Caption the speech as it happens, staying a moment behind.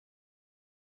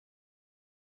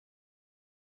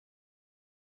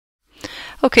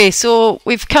Okay, so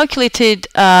we've calculated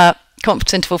a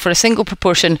confidence interval for a single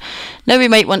proportion. Now we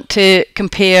might want to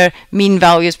compare mean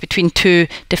values between two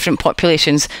different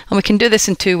populations, and we can do this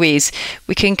in two ways.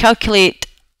 We can calculate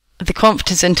the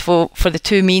confidence interval for the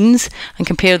two means and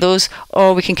compare those,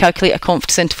 or we can calculate a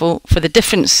confidence interval for the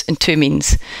difference in two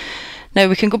means. Now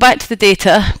we can go back to the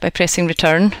data by pressing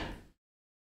return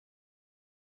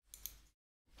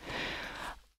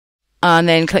and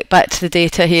then click back to the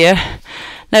data here.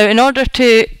 Now in order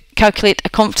to calculate a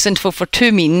confidence interval for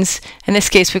two means, in this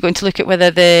case we're going to look at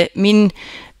whether the mean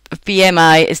of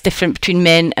BMI is different between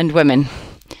men and women.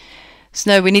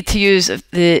 So now we need to use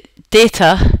the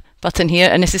data button here,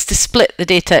 and this is to split the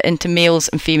data into males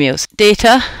and females.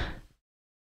 Data,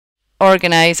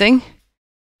 organising,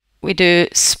 we do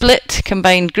split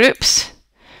combined groups,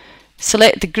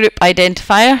 select the group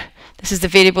identifier. This is the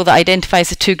variable that identifies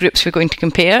the two groups we're going to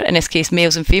compare, in this case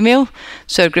males and female.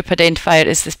 So our group identifier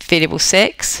is the variable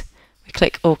sex. We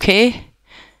click OK.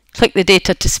 Click the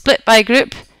data to split by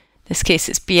group. In this case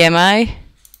it's BMI.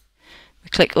 We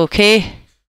click OK.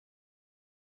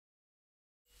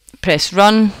 Press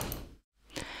run.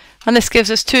 And this gives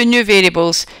us two new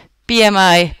variables,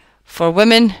 BMI for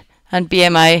women and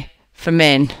BMI for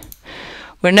men.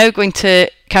 We're now going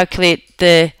to calculate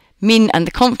the mean and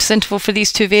the confidence interval for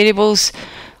these two variables.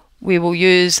 We will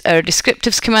use our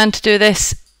descriptives command to do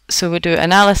this. So we'll do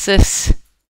analysis,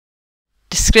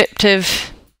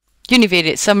 descriptive,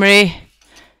 univariate summary,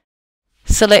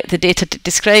 select the data to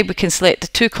describe. We can select the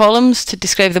two columns to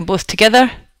describe them both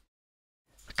together.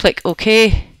 Click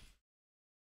OK.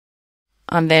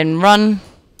 And then run.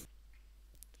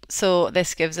 So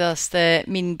this gives us the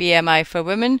mean BMI for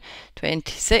women,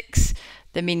 26,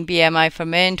 the mean BMI for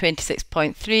men,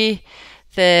 26.3,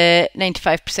 the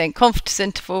 95% confidence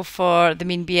interval for the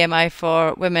mean BMI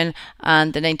for women,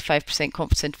 and the 95%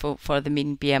 confidence interval for the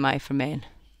mean BMI for men.